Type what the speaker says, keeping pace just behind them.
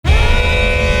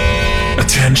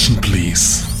Attention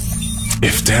please.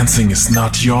 If dancing is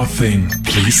not your thing,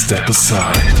 please step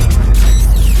aside.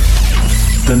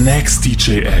 The next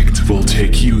DJ act will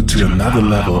take you to another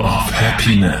level of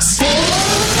happiness.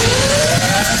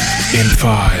 In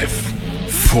 5,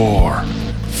 4,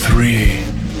 3,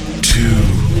 2,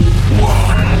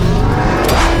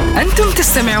 1. أنتم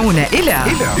تستمعون إلى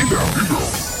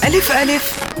ألف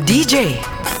ألف دي جي.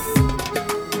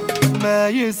 ما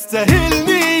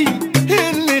يستاهلني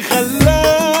اللي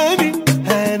خلاني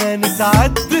أنا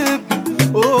نتعذب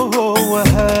وهو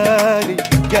هاني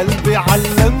قلبي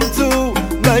علمته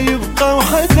ما يبقى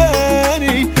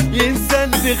وحداني ينسى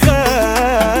اللي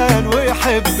خان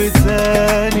ويحب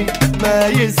تاني. ما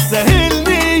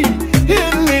يستاهلني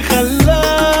اللي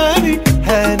خلاني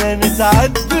أنا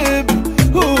نتعذب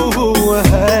وهو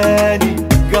هاني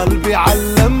قلبي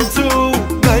علمته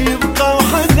ما يبقى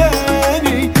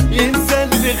وحداني ينسى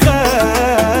اللي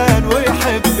خان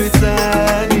ويحب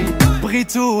تاني.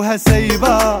 بغيتوها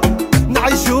سيبة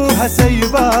نعيشوها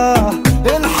سيبة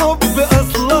الحب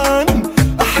أصلا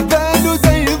أحباله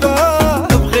دايبة.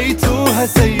 بغيتوها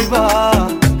سيبة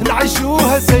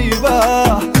نعيشوها سيبة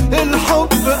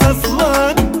الحب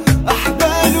أصلا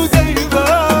أحباله دايبة.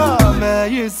 ما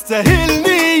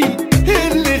يستاهلني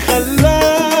اللي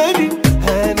خلاني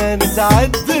أنا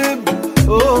نتعذب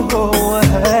وهو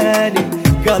هاني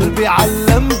قلبي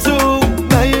علمته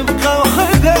ما يبقى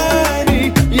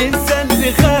وحداني ينسى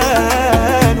اللي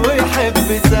خان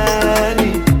ويحب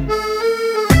تاني.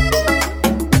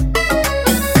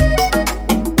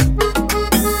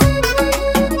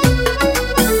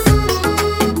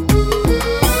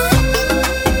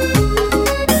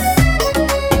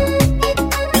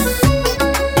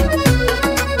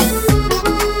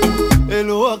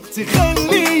 الوقت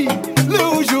يخلي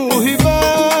لوجوه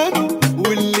يبانوا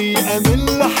واللي أمن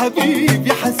لحبيب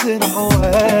يحسن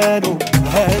حوانه.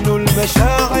 هانوا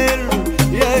المشاعر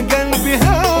يا قلبي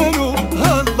هانوا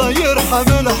الله يرحم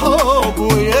الحب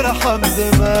ويرحم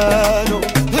زمانه.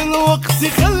 الوقت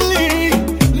يخلي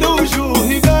لوجوه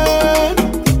يبانوا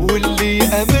واللي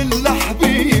أمن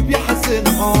لحبيب يحسن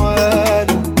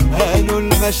حوانه. هانوا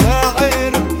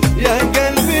المشاعر يا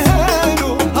قلبي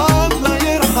هانوا الله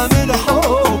يرحم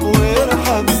الحب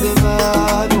ويرحم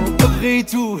زمانه.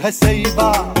 بغيتوها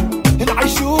سيبة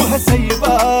نعيشوها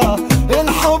سيبة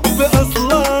الحب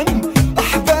أصلا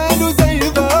أحباله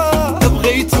دايبة.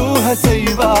 بغيتوها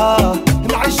سيبة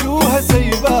نعيشوها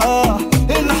سيبة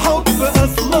الحب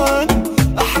أصلا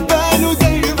أحباله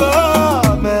دايبة.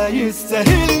 ما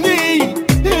يستاهلني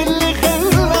اللي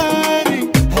خلاني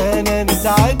أنا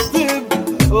نتعذب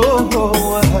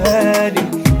وهو هاني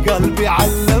قلبي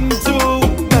علمته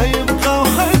ما يبقى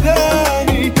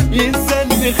وحداني ينسى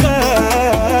اللي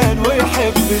خان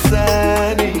ويحب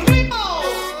ثاني.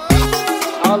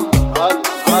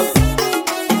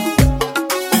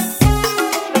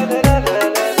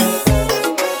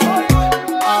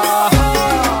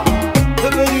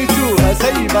 بغيتوها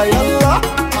سيبة يلا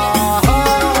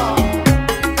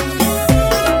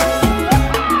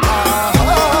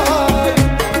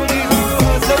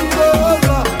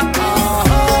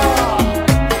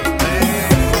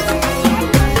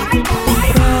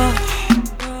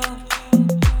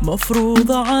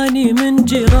مفروض أعاني من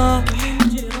جراح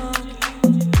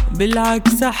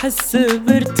بالعكس أحس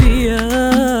بارتياح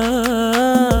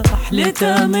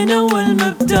لتا من أول ما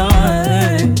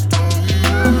ابتعد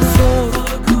فوق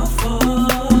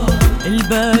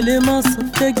البال ما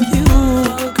صدق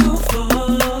يروح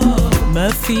ما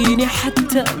فيني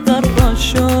حتى ذرة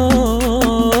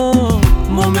شوق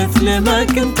مو مثل ما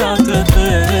كنت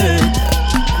أعتقد.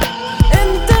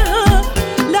 انتهى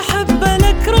لحب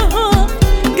لكرهها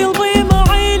قلبي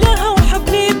معي لها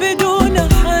وحبني بدون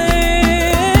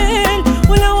حيل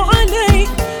ولو علي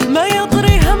ما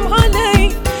يطري هم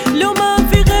علي لو ما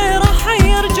في غيره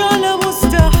حي رجاله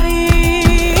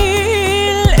مستحيل.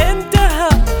 انتهى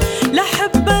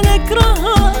لحب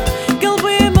لكرهها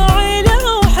قلبي معي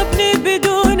لها وحبني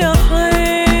بدون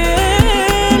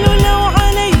حيل ولو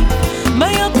علي ما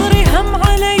يطري هم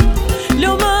علي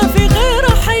لو ما في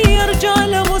غيره حي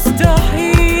رجاله مستحيل.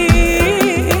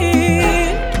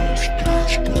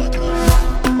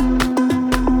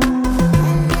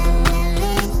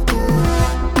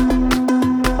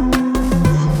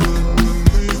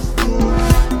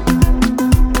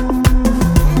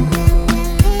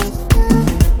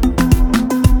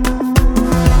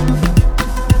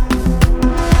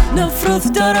 نفرض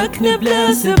تركنا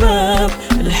بلا سبب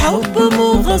الحب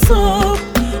مو غصب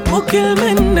مو كل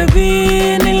من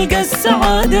نبي نلقى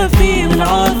السعادة فيه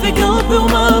والعافي قلبي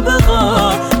وما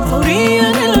بغى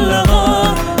فوريا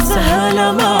اللغة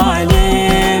سهلة ما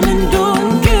عليه من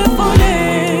دون كيف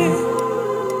وليه.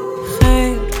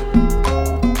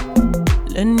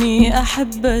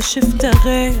 أحبه شفته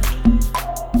غير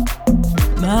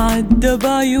ما عدى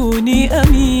بعيوني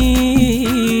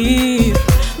أمير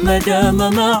مدام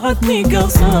ما عدني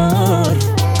قصار.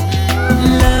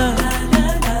 لا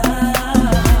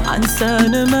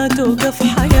عنسان ما توقف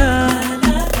حياة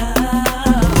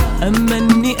أما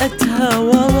إني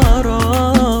أتهوى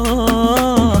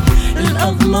وراه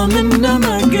الأغلى منه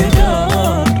ما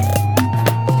قدر.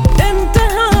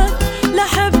 انتهى لا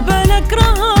حب لا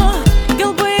أكرهه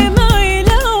قلبي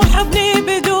مايله وحبني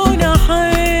بدون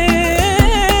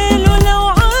حيل ولو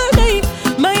عالي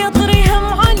ما يطري هم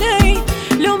علي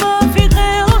لو ما في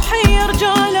غيره حي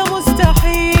رجاله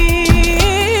مستحيل.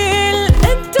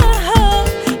 انتهى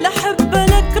لا حب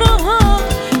لا أكرهه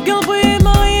قلبي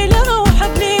مايله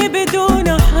وحبني بدون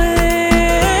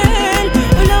حيل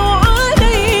ولو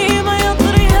عالي ما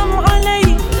يطري هم علي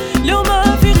لو ما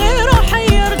في غيره حي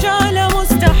رجاله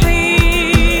مستحيل.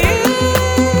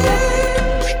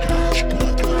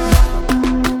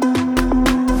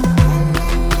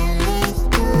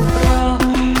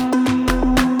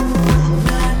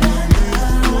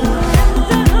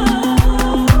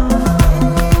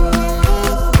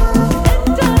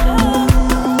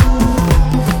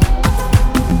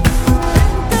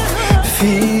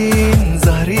 فين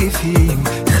زهري فين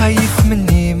خايف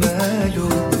مني مالو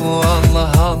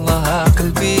والله الله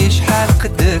قلبي شحال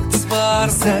قدك تصبر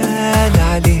سال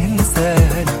عليه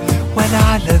نسال ولا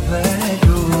على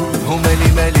بالو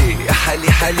ومالي مالي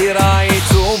حالي حالي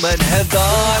رايتو من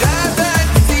هدار. دابا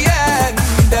مزيان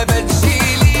دابا تجي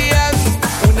ليام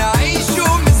ونعيشو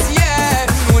مزيان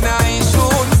ونعيشو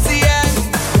مزيان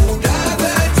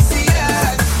ودابا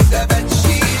مزيان دابا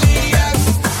تجي ليام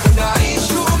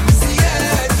ونعيشو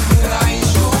مزيان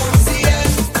ونعيشو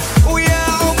مزيان ويا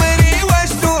عمري واش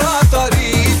ترى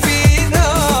طريق فينا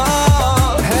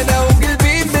انا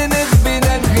وقلبي من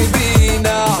غبينا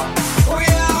نغبينا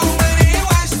ويا عمري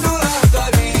واش ترى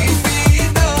طريق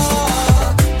فينا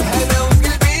انا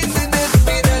وقلبي من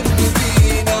غبينا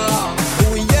نغبينا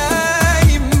ويا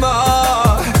يما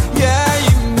يا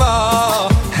يما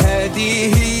هذه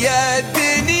هي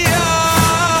الدنيا.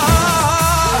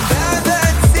 دابا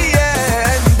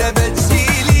مزيان دابا تجي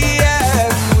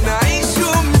ليام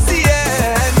ونعيشو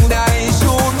مزيان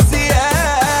ونعيشو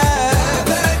مزيان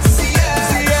دابا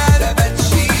مزيان دابا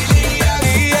تجي ليام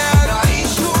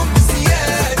ونعيشو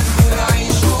مزيان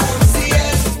ونعيشو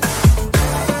مزيان.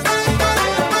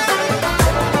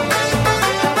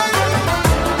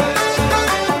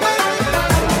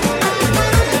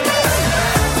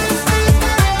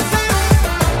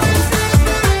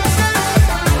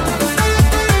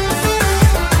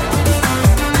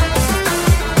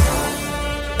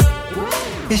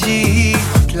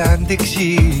 جيت لعندك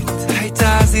جيت حيت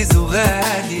عزيز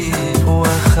وغالي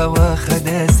واخا واخا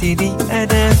ناسيني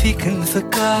انا فيك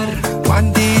نفكر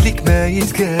وعندي لك ما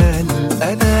يتقال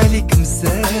انا لك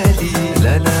مثالي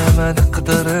لا لا ما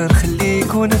نقدر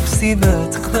نخليك ونفسي ما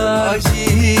تقدر.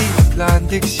 جيت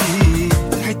لعندك جيت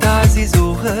حيت عزيز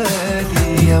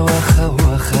وغالي يا واخا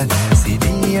واخا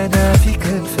ناسيني انا فيك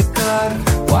نفكر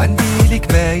وعندي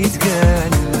لك ما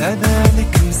يتقال انا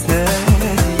لك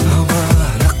مثالي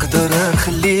ما نقدر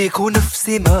نخليك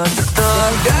ونفسي ما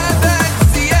تقدر. دابا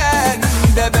مزيان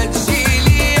دابا تجي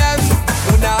ليام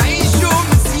ونعيشو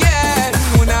مزيان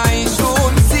ونعيشو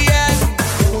مزيان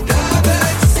ودابا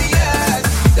مزيان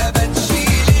دابا تجي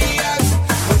ليام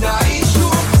ونعيشو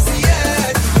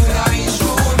مزيان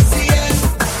ونعيشو مزيان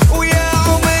ويا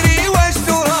عمري واش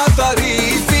ترى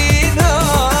طريق فينا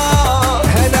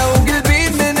انا وقلبي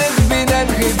من غبينا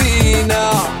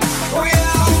نغبينا ويا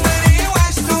عمري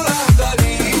واش ترى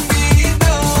طريق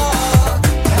فينا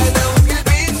انا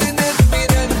وقلبي من غبينا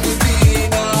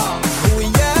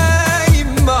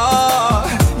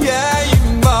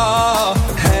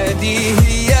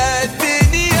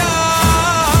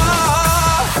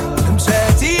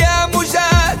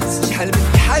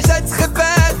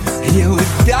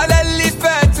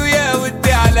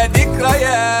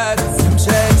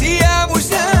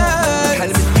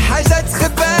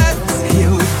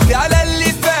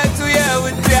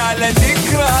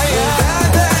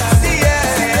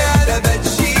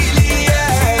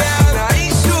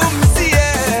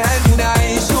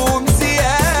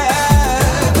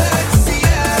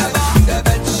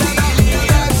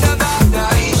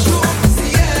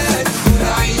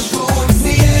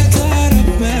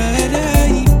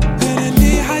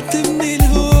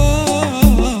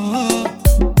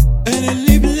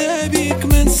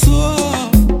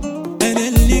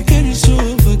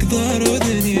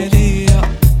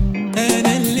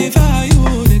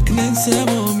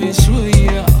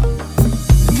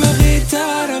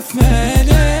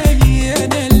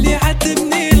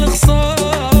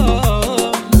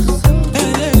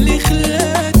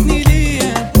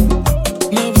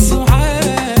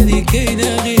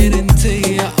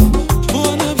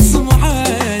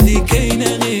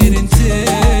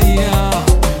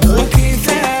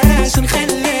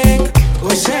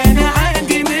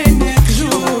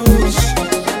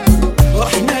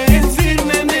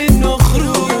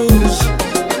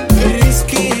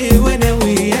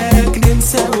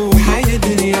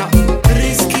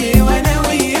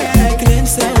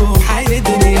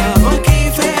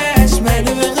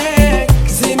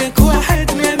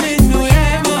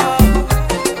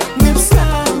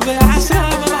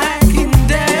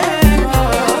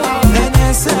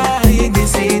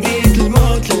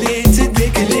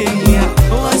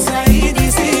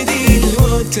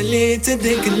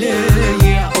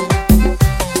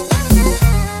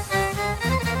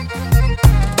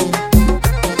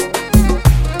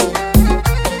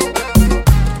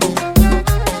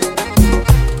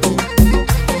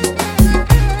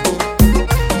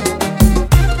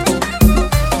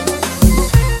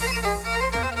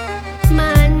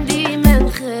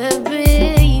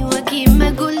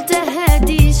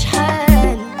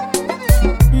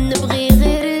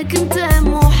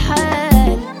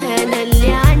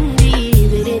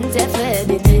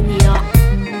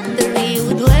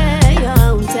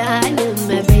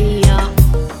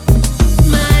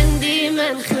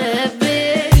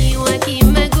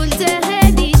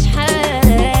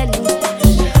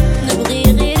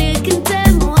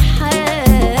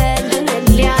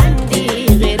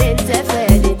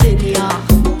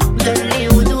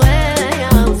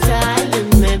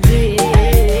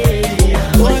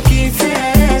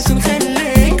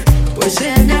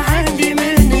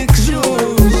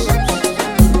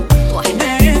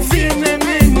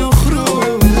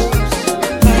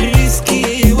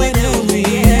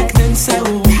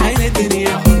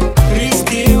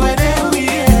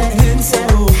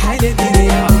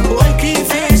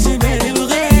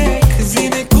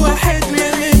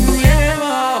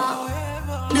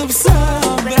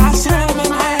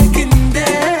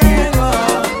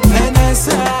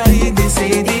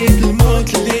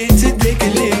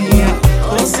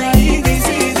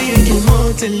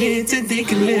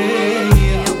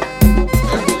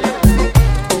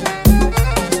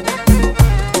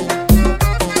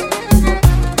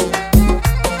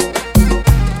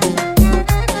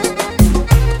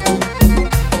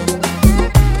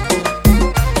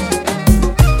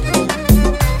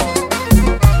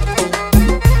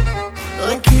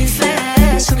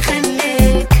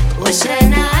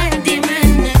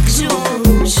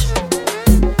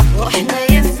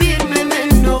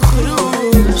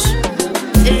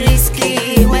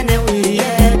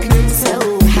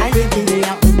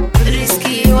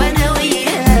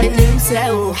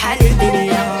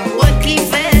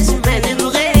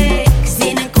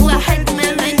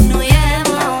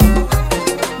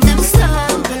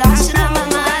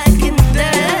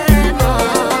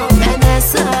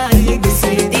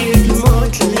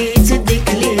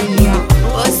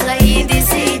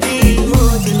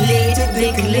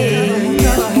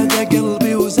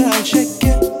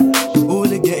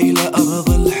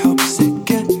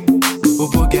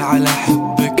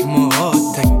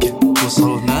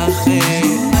وصلنا خير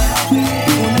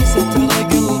ونسيت ترى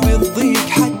قلبي الضيق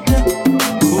حتى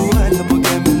ولا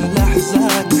بقى من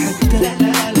الأحزان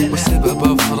حتى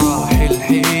وسبب أفراحي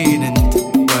الحين أنت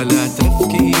ولا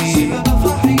تفكير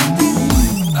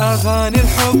أغاني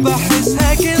الحب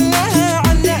أحسها كلها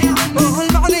عنه وهو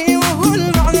المعني وهو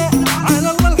المعنى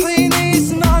على الله الحين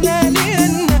يسمعنا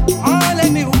لأنه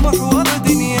عالمي ومحور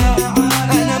دنيا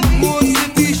أنا مهووس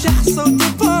في شخص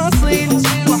وتفاصيل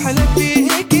وأحلم فيه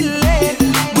كل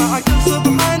ليل معك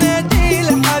الصبح أنادي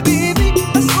لحبيبي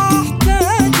أصحى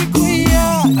أحتاجك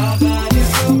وياه أغاني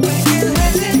الحب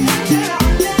كلها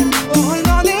عنه وهو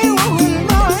المعني وهو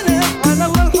المعنى على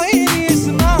الله الحين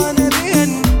يسمعنا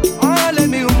لأنه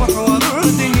عالمي ومحور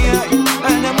دنيا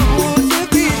أنا مهووس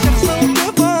في شخص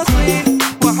وتفاصيل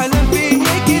وأحلم فيه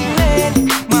كل ليل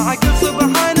معك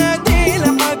الصبح أنادي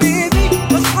لحبيبي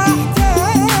أصحى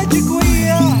أحتاجك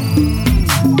وياه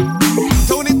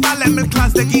توني طالع من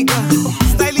الكلاس دقيقة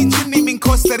ستايلي جني من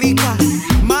كوستاريكا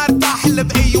ما ارتاح الا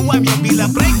باي يوم يبيلا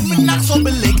بريك من نقصه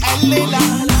بالليك الليلة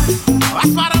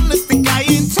اسمع رمستك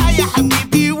جايين يا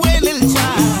حبيبي وين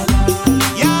الجاي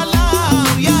يا لا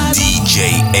يا DJ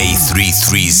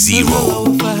A330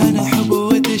 فهنا حب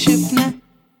وتشفنا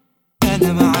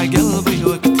أنا مع قلبي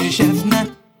واكتشفنا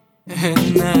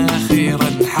إن أخيرا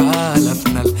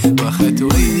حالفنا الوقت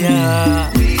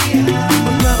وياه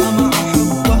ولا مع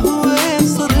حبه وين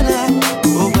صرنا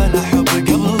وبلا حب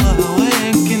قبله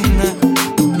وين كنا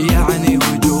يعني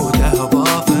وجوده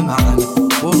ضاف معنا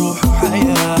وروح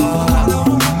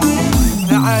وحياة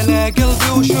على قلبي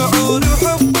وشعوري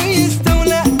وحبي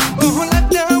يستولى وهو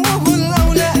الأبدع وهو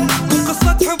الأولى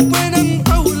وقصة حبنا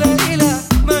مطولة إلى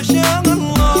ما شاء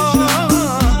الله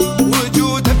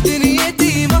وجوده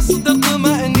بدنيتي مصدر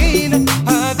طمأنينة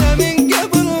هذا من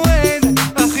قبل وين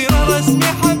أخيرا رسمي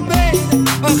حبينا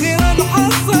أخيرا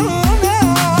حصلنا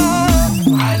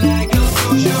على قلبي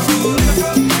وشعوري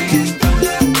وحبي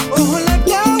يستولى وهو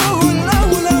الأبدع وهو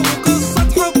الأولى وقصة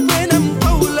حبنا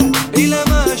مطولة إلى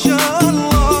ما شاء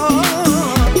الله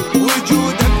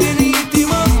وجوده بدنيتي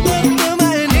مصدر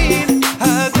طمأنينة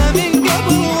هذا من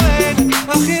قبل وين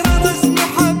أخيرا رسمي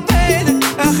حبينا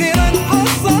أخيرا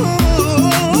حصلنا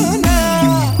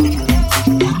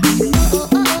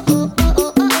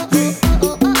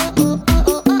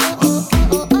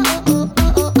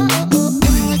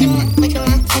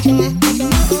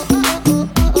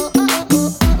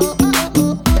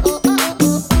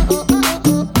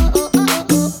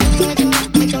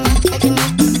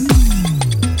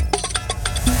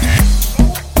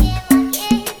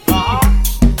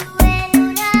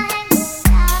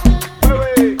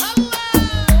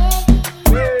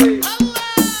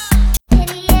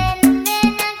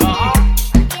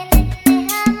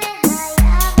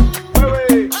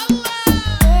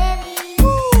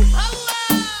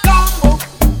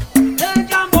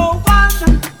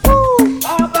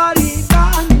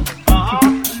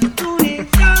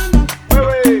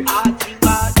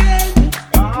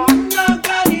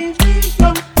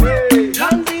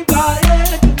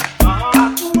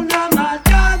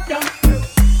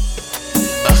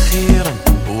أخيرا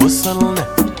وصلنا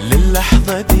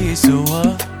للحظة دي سوا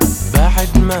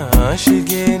بعد ما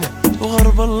شقينا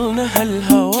وغربلنا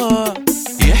هالهوا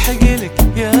يحقلك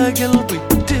يا قلبي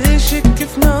تشك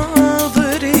في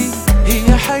ناظري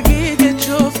هي حقيقة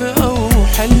تشوف أو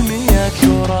حلمي يا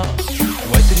ترى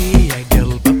وادري يا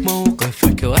قلب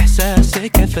بموقفك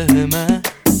وإحساسك أفهمه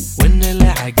وإن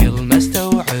العقل ما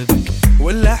استوعبك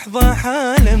واللحظة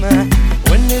حالمة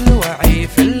وإن الوعي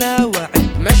في اللاوعي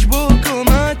مشبوك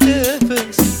وما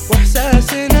تفس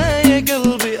وإحساسنا يا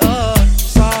قلبي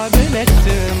صعب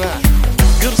نكتمه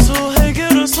قرصوه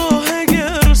قرصوه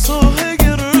قرصوه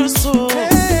قرصوه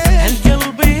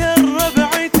هالقلب يا الربع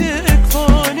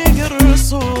تكفون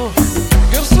قرصوه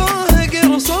قرصوه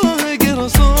قرصوه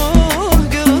قرصوه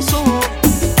قرصوه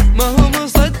ما هو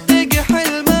مصدق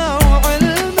حلمه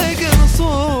وعلمه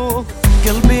قرصوه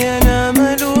قلبي أنا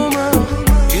ملومة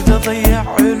إذا ضيع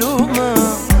علومه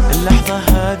اللحظة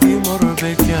هذه مر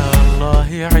بك يا الله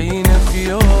يعينك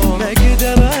يوم ما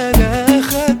قدر أنا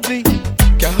أخبي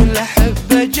كهل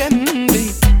أحبه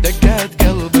جنبي دقات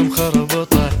قلبي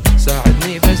مخربطة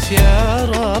ساعدني بس يا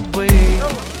ربي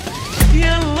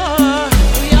يا الله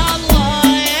يا الله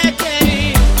يا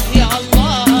كريم يا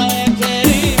الله يا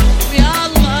كريم يا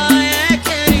الله يا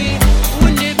كريم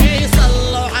والنبي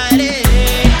صلوا عليه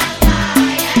يا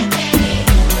الله يا كريم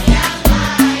يا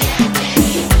الله يا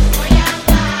كريم ويا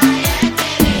الله يا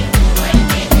كريم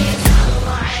والنبي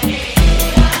صلوا عليه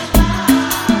يا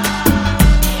الله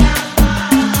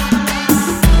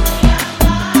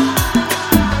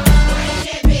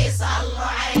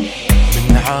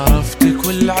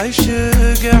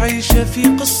في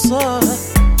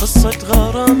قصة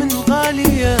غرام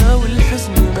غالية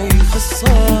والحزن ما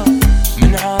يخصها.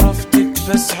 من عرفتك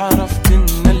بس عرفت ان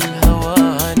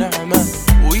الهوى نعمة،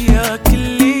 وياك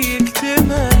اللي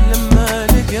يكتمل لما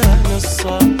لقى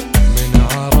نصه. من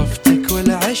عرفتك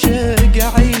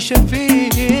والعشق عايشة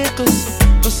فيه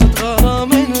قصة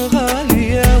غرام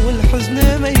غالية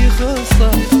والحزن ما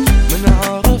يخصها. من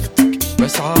عرفتك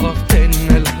بس عرفت ان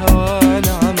الهوى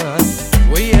نعمة،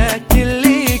 وياك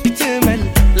اللي يكتمل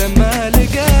لما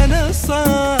لقى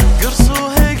نصه.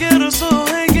 قرصوه قرصوه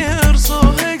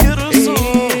قرصوه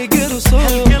قرصوه قرصوه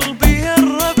هالقلب يا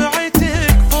الربع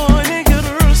تكفون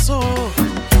قرصوه.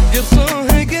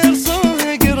 قرصوه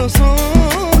قرصوه قرصوه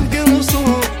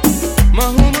قرصوه ما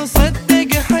هو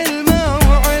مصدق حلمه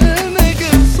وعلم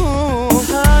قرصوه.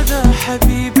 هذا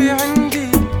حبيبي عندي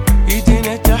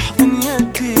يدينا تحضن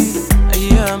يدي،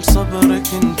 أيام صبرك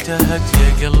انتهت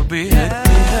يا قلبي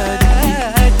هدي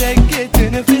هدي.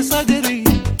 دقتن في صدري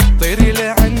طيري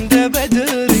لعند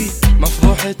بدري،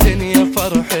 مفروحة يا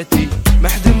فرحتي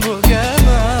محدن بقى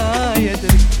ما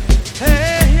يدري.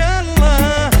 هيه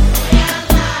يلا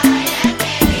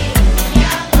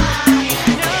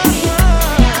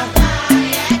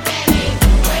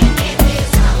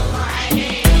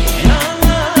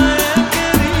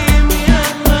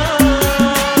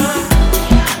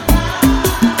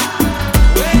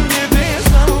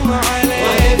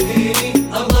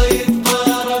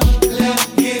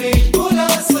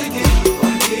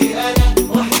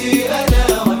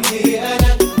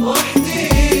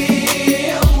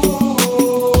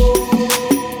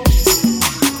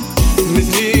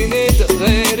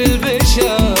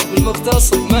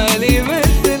مالي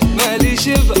مثل مالي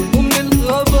شبه، ومن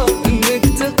الغبا انك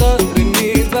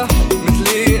تقارني بحر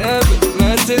مثلي ابد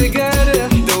ما تلقى ريح.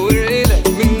 دور الى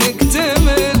منك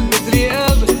تمل مثلي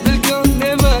ابد بالكون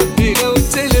ما في لو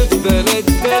تلف بلد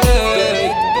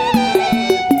بلد.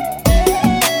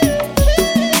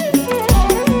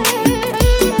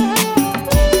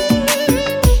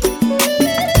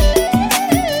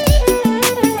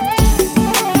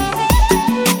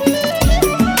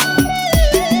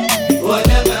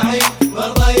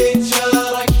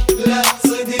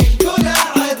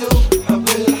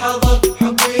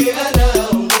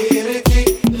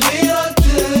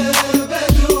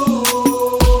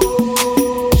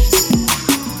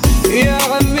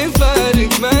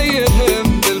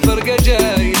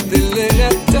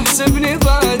 تحسبني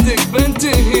بعدك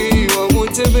بنتهي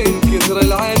واموت من كثر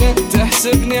العنى،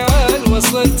 تحسبني على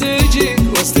الوصلة تجيك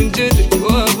واستنجدك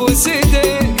وابوس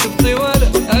يديك، تبطي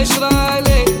ولا اشرع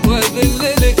عليك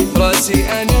واذللك راسي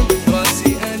انا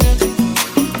راسي انا.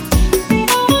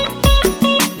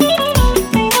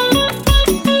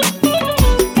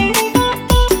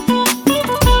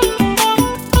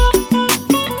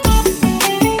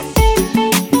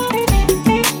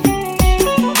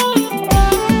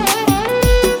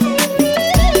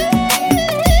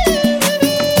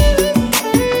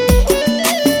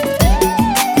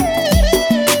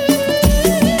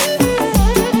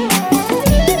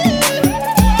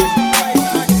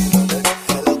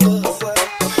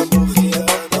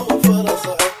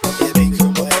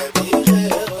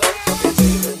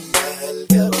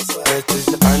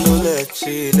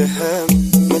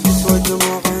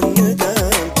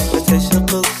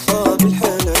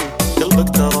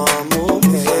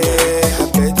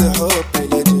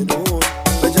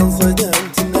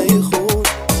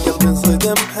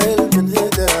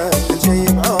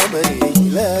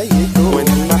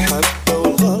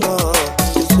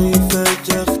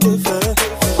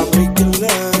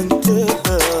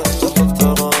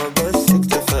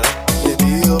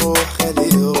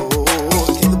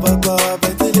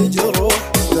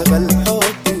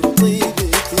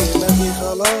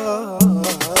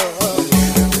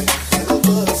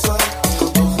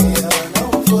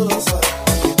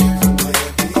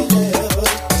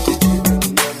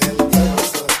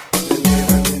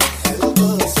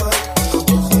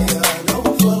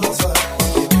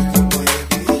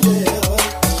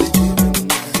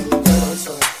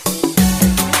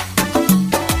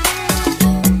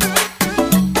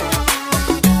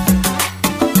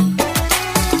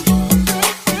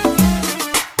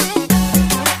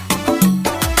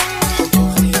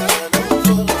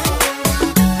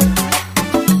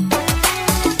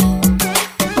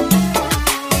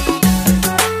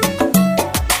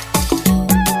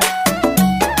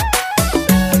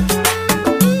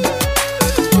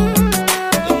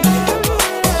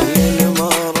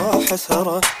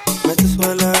 حسرة ما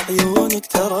تسوى لعيونك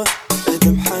ترى،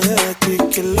 اهدم حياتي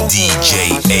كلها. DJ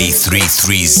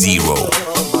A330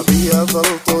 ابي اظل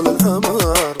طول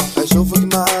النهار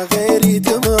اشوفك مع غيري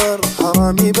تمر،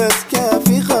 حرامي بس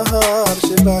كافي خهار.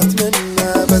 بعت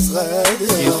منه بس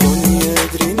غادر يخوني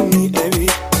يدري اني ابي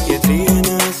يدري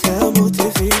انا ساموت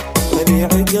فيه ابيع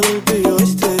قلبي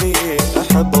واشتريه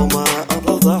احبه وما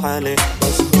ارضى عليه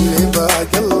بس اللي باع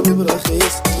قلبي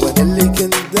برخيص وانا اللي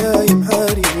كنت دايم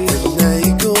حاريه انه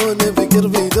يكون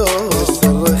بقربي دوس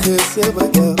الرخيص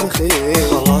يبقى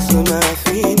رخيص خلاص ما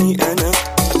فيني انا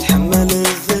اتحمل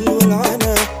الذل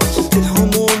والعناء شلت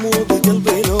الهموم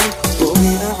وبقلبي لوم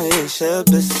قومي اعيش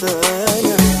بالسنة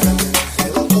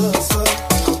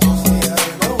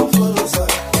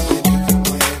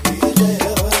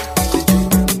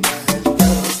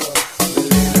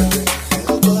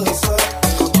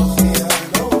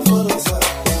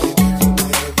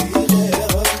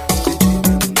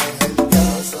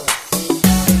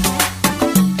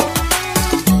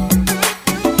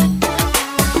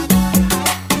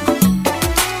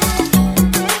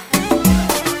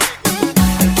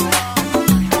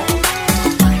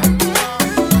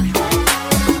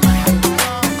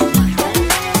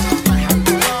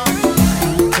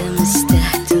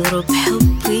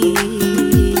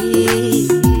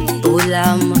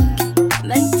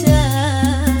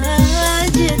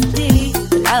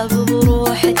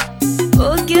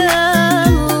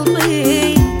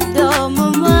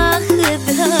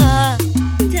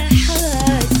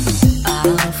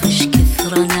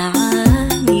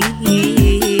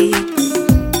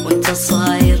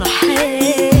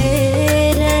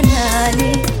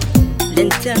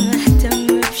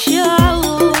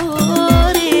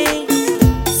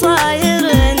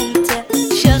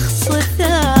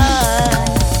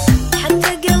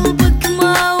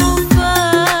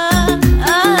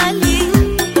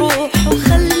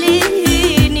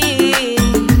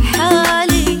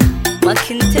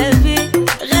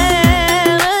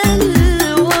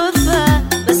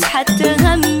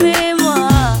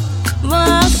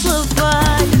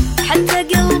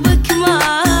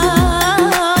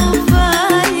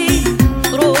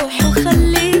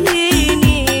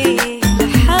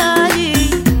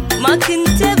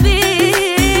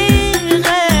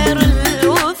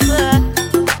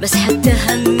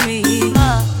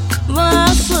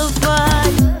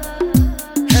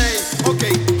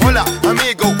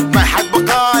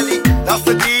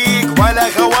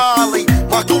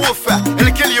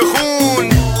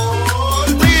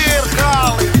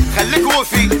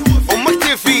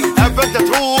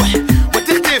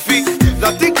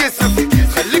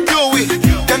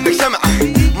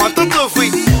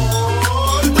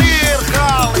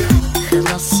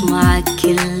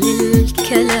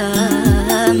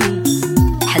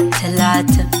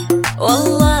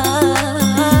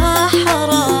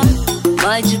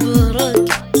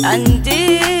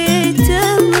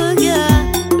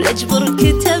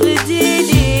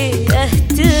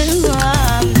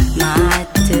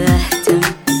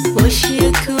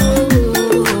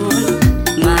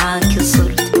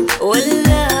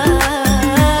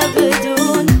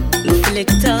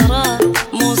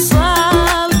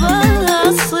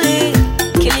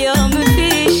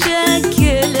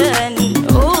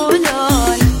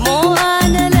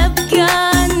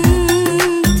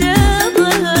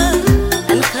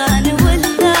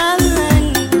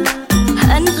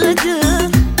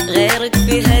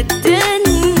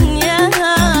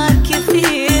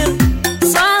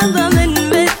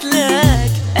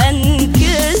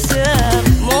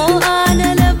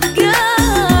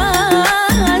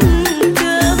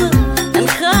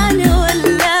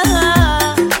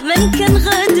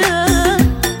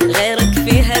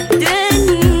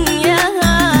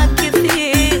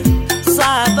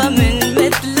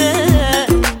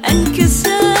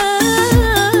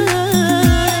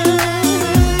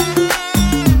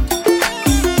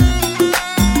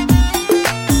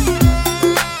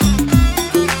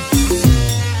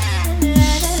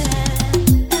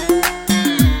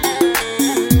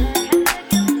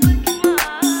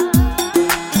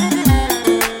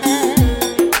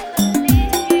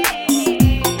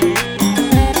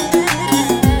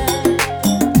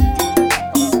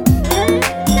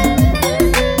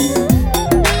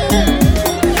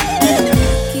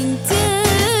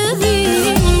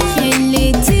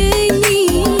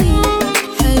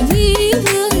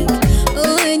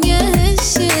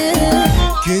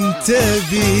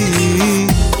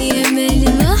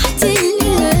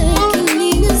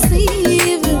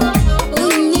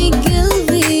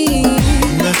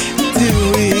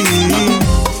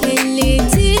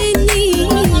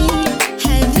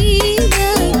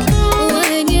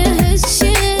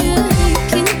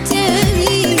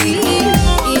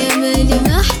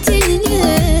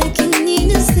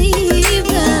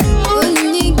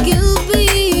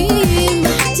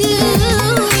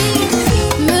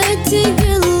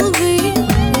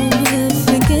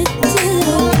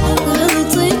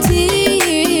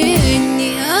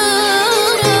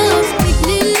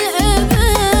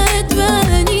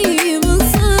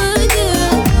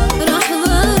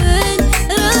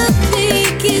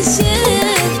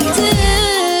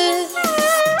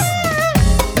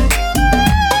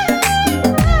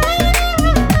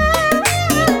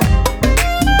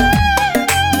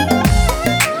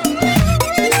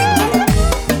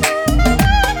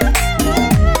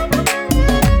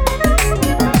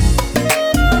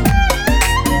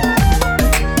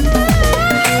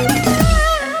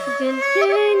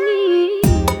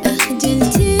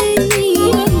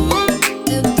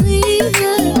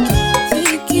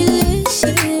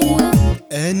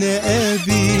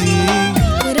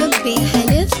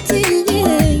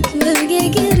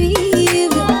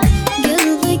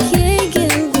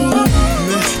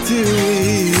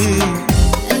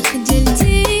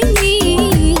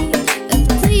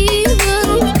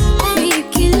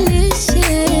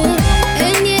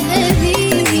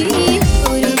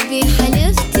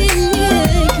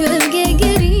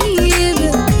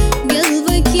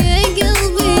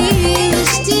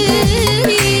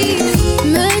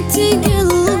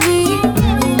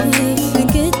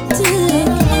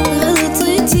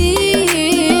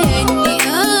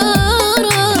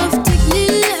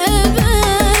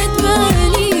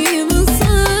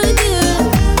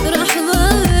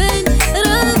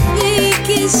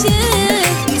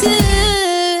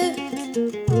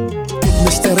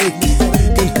طريق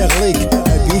كنت اغليك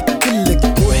ابيك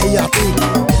كلك روحي يعطيك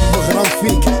مغرم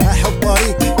فيك احب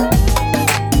طريق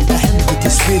احبك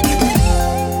ايش فيك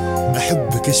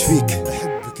احبك ايش فيك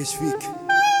احبك ايش فيك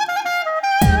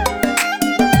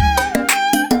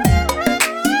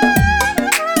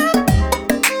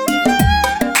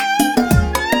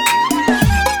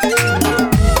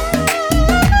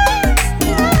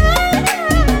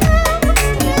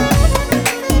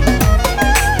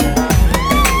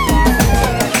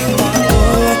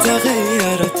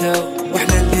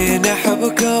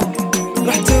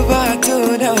رحتوا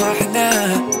بعتونا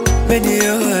واحنا من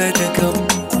يودكم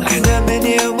احنا من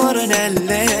يمرنا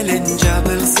الليل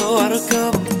نجابل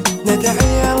صوركم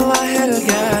ندعي الله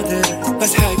القادر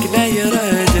بس حقنا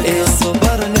يرد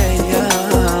صبرنا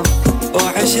ايام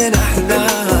وعشنا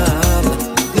احلام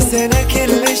نسينا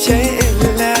كل شيء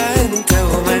الا انت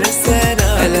وما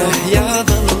نسينا له يا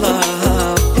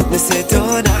ظلام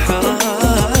نسيتونا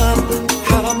حرام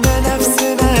حرمنا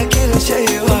نفسنا كل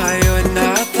شيء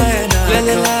وعيوننا لا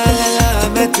لا لا لا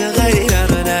ما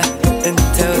تغيرنا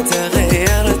انت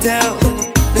وتغيرت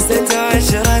نسيت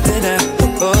عشرتنا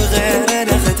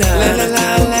وغيرنا اختار لا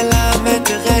لا لا لا ما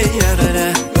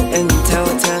تغيرنا انت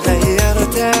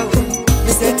وتغيرت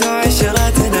نسيت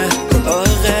عشرتنا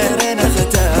وغيرنا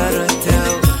اختارت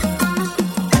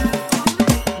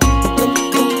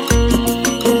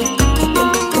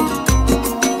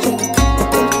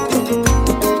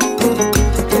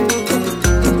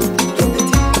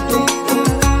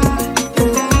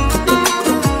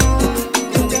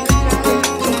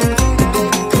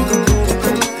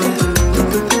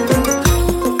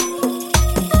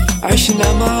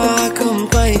عشنا معاكم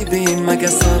طيبين ما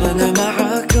قصرنا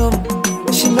معاكم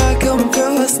شلناكم في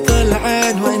وسط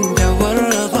العين وندور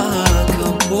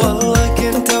رضاكم والله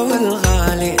كنتوا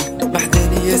الغالين ما حد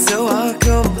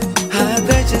يسواكم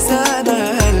هذا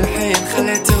جزانا الحين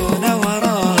خليتونا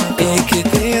وراكم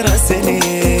كثير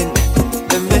سنين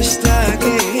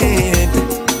مشتاقين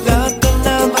لا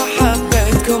طلنا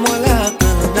محبتكم ولا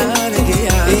طلنا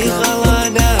لقياكم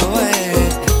غلانا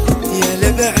وين يا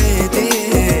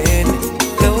البعيدين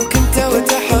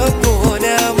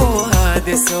وتحبونا مو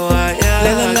هذه سوايا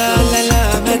لا لا لا لا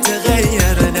لا ما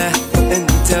تغيرنا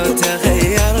انت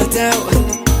وتغيرت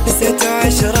نسيت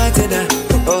عشرتنا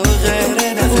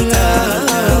وغيرنا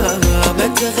اختارت ما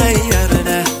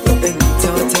تغيرنا انت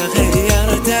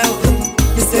وتغيرت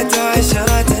نسيت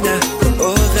عشرتنا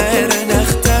وغيرنا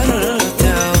اختارت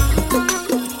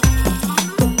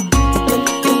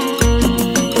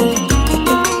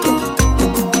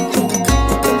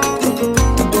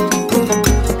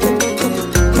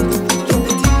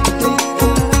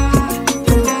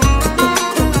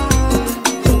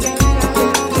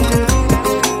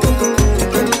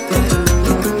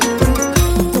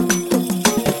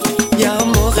يا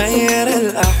مغير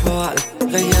الأحوال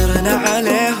غيرنا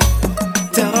عليهم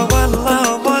ترى والله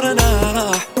عمرنا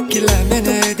راح كله من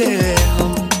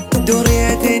ايديهم دور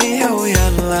يا دنيا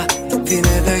ويلا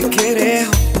فينا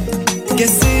ذكريهم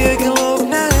قسي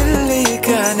قلوبنا اللي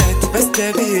كانت بس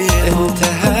تبيهم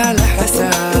انتهى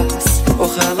الحساس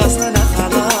وخلصنا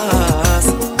خلاص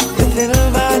مثل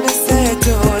ما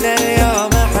نسيتونا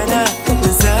اليوم احنا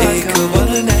ننساكم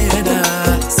كبرنا يا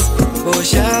ناس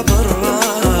وشاب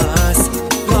الراس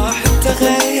ما حد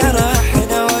تغير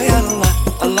احنا ويلا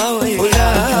الله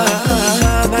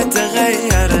وياه ما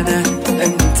تغيرنا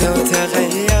انت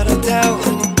وتغيرت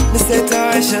نسيت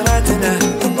عشرتنا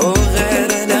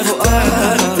وغيرنا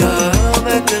اختارت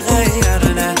ما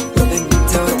تغيرنا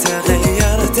انت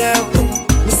وتغيرت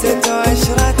نسيت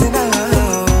عشرتنا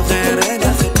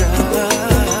وغيرنا اختارت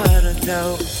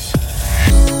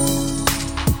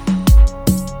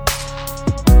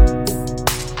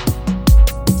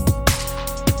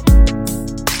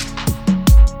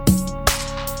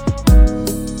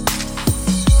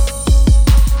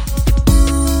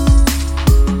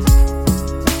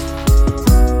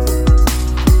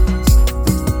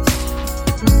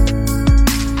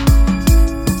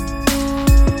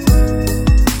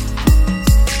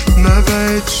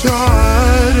مش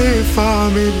عارف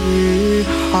اعمل ايه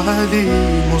حالي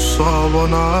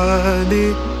مصاب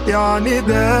عالي يعني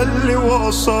ده اللي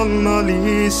وصلنا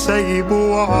ليه سايبه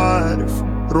وعارف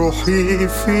روحي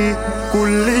فيه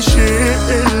كل شيء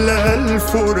الا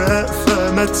الفراق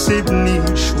فما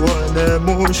تسيبنيش وانا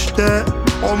مشتاق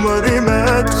عمري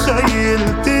ما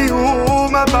تخيلت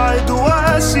يوم ابعد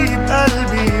واسيب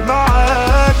قلبي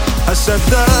معاك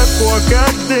اصدقك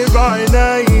واكدب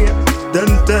عينيا ده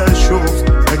انت شفت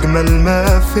اجمل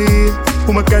ما فيه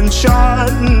وما كانش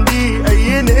عندي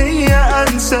اي نية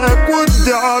انساك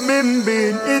وادعى من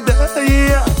بين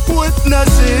ايديا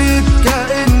واتنسيت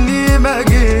كأني ما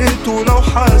جيت ولو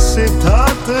حسيتها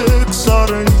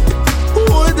تكسرني،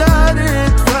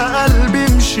 ودارت في قلبي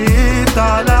مشيت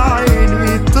على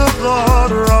عيني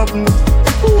تغربني،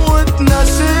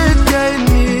 واتنسيت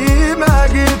كأني ما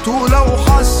جيت، ولو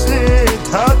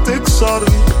حسيتها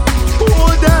تكسرني،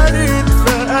 ودارت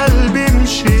في قلبي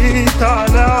مشيت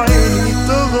على عيني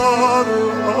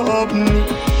تغربني.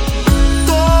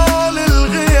 طال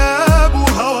الغياب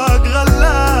وهواك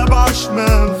غلاب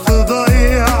عشمان في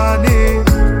ضيعني،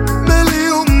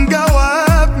 مليون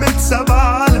جواب متساب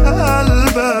على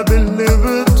الباب اللي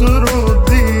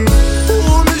بتردي،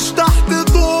 ومش تحت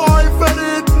ضوعي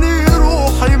فردني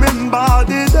روحي من بعد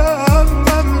دم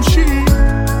امشي،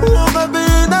 وما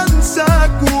بين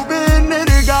انساك وبين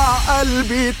نرجع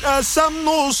قلبي اتقسم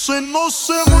نص،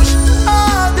 النص مش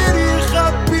قادر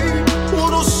يخبي،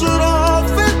 ونص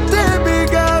رافضت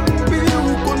بجنبي،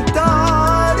 وكنت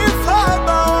عارف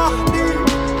هبقى وحدي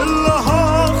اللي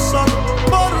هخسر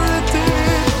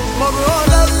مرتين، مرة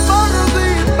لما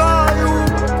رضيت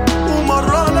بعيوبك،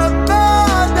 ومرة لما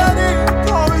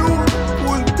دريت عيوبك،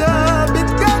 وانت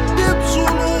بتكذب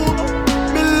ظنونك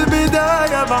من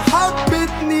البداية ما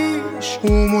حبتنيش.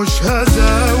 ومش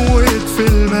هزود في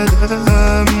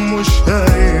المدام، مش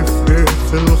هيفرق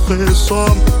في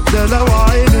الخصام، ده لو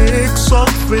عينيك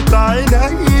صفت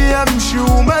عيني امشي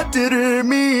وما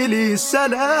ترميلي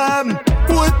سلام،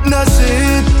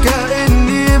 واتنسيت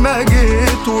كأني ما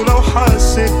جيت، ولو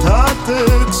حسيتها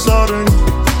تكسرني،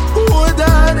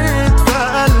 ودارت في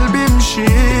قلبي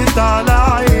مشيت على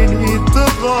عيني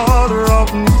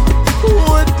تغربني،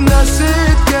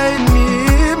 واتنسيت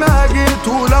كأني ما جيت،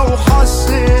 ولو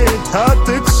حسيتها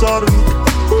تكسرني،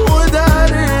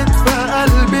 ودارت في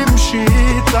قلبي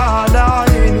مشيت على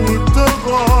عيني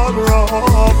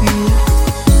تغربني.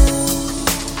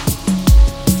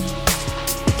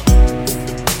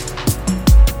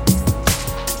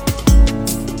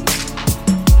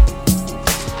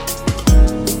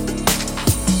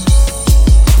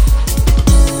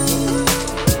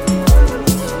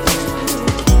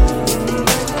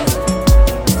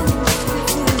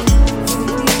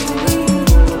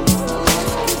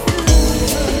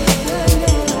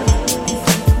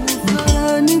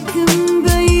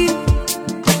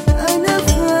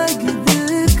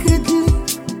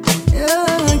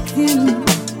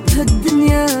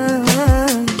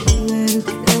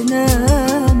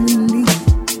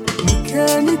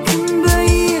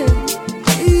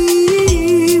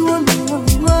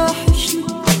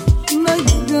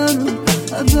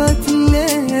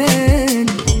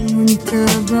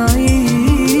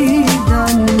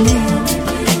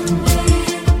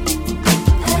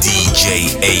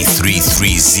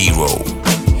 A330.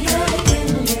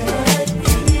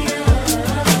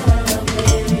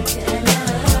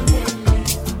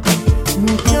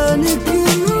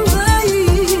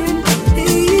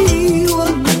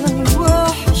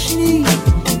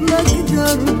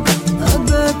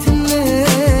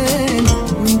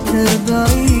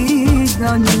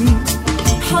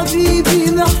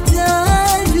 حبيبي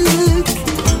محتاجك،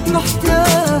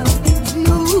 محتاج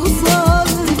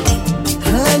يوصلك،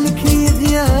 هالك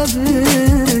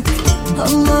غيابك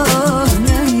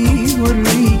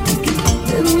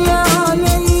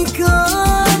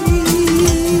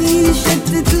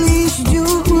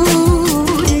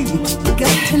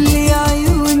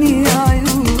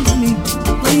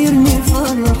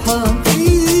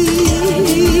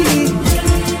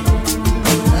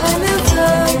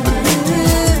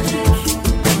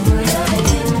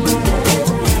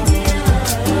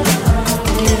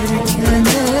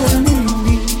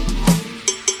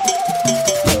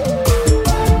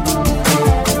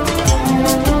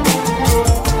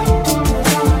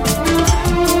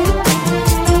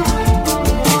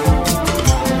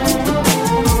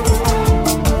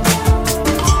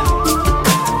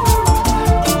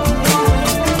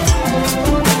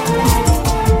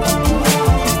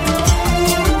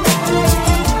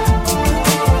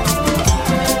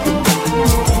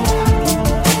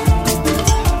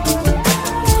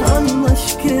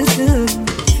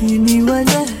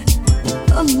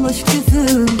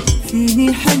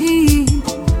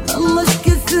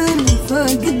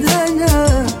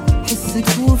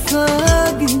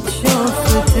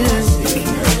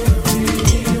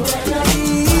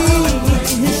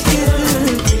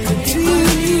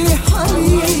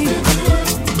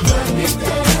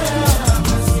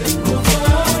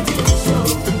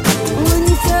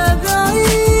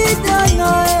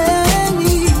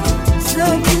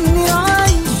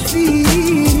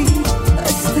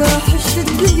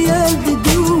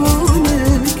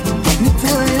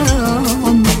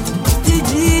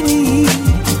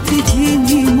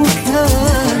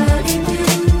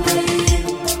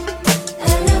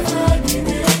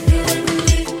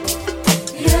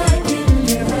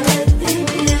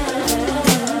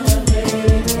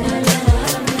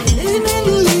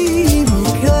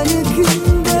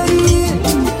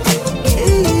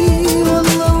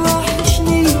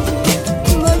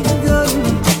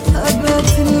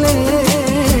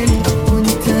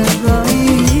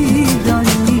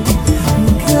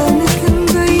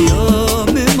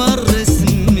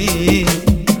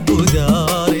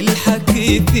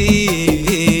اللي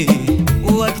فيه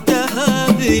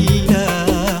وقتها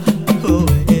بالله هو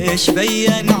ايش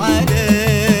بين